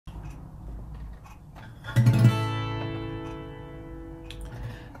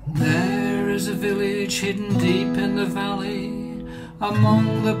There's a village hidden deep in the valley,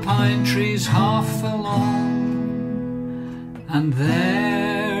 among the pine trees half along. And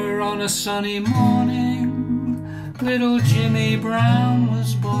there on a sunny morning, little Jimmy Brown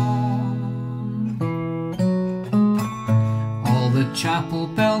was born. All the chapel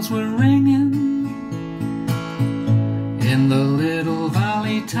bells were ringing in the little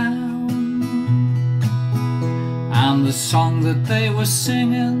valley town, and the song that they were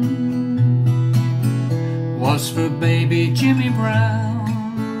singing was for baby Jimmy Brown.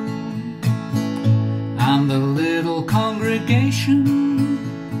 And the little congregation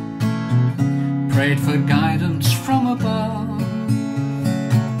prayed for guidance from above.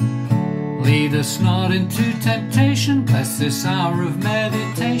 Lead us not into temptation, bless this hour of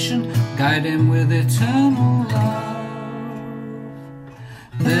meditation, guide him with eternal love.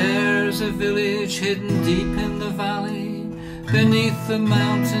 There's a village hidden deep in the valley, beneath the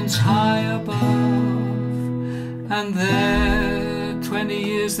mountains high above. And there, 20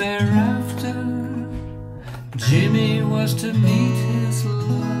 years thereafter, Jimmy was to meet his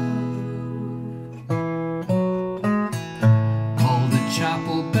love. All the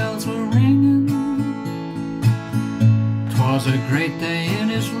chapel bells were ringing, 'twas a great day in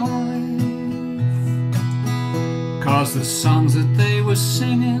his life, 'cause the songs that they were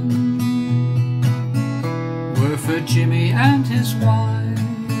singing were for Jimmy and his wife.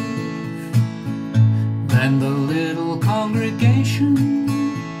 Then the little congregation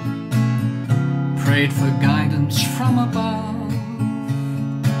prayed for guidance from above.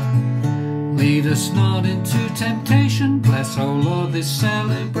 Lead us not into temptation, bless, O Lord, this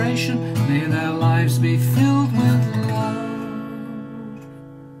celebration, may their lives be filled with love.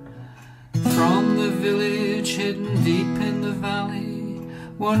 From the village hidden deep in the valley,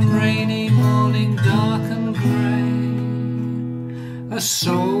 one rainy morning dark and grey, a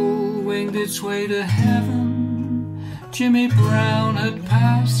soul winged its way to heaven, Jimmy Brown had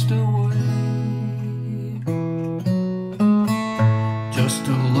passed away. Just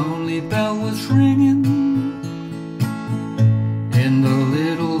a lonely bell was ringing in the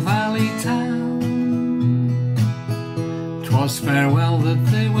little valley town, 'twas farewell that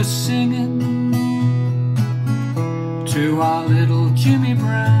they were singing to our little Jimmy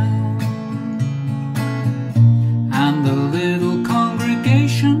Brown. And the little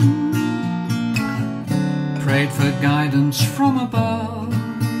congregation prayed for guidance from above.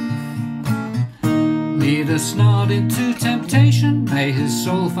 Lead us not into temptation, may his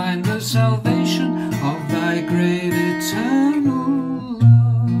soul find the salvation of thy great eternal